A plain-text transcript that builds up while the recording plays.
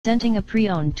Presenting a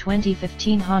pre-owned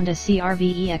 2015 Honda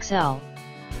CR-V EXL.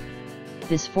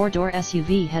 This four-door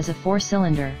SUV has a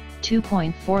four-cylinder,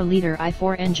 2.4-liter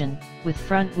i4 engine, with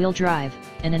front-wheel drive,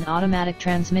 and an automatic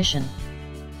transmission.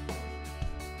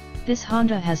 This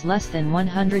Honda has less than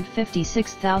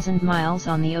 156,000 miles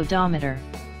on the odometer.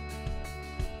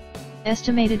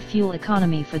 Estimated fuel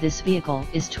economy for this vehicle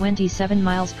is 27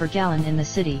 miles per gallon in the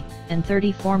city, and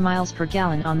 34 miles per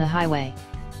gallon on the highway.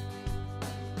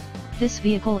 This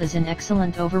vehicle is in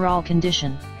excellent overall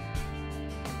condition.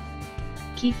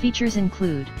 Key features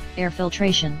include air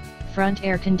filtration, front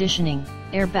air conditioning,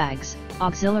 airbags,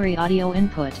 auxiliary audio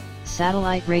input,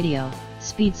 satellite radio,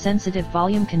 speed-sensitive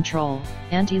volume control,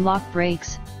 anti-lock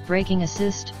brakes, braking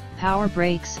assist, power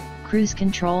brakes, cruise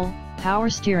control, power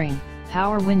steering,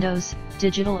 power windows,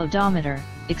 digital odometer,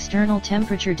 external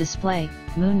temperature display,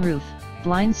 moonroof,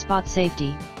 blind spot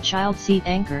safety, child seat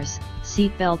anchors,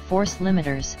 seat belt force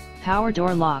limiters, power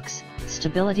door locks,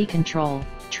 stability control,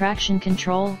 traction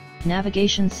control,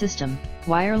 navigation system,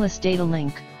 wireless data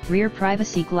link, rear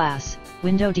privacy glass,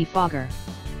 window defogger,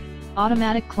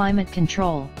 automatic climate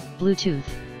control, Bluetooth,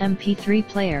 MP3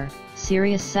 player,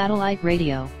 Sirius satellite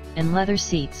radio, and leather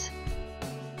seats.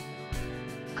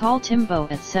 Call Timbo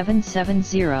at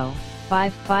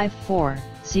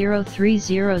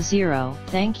 770-554-0300.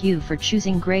 Thank you for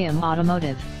choosing Graham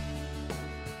Automotive.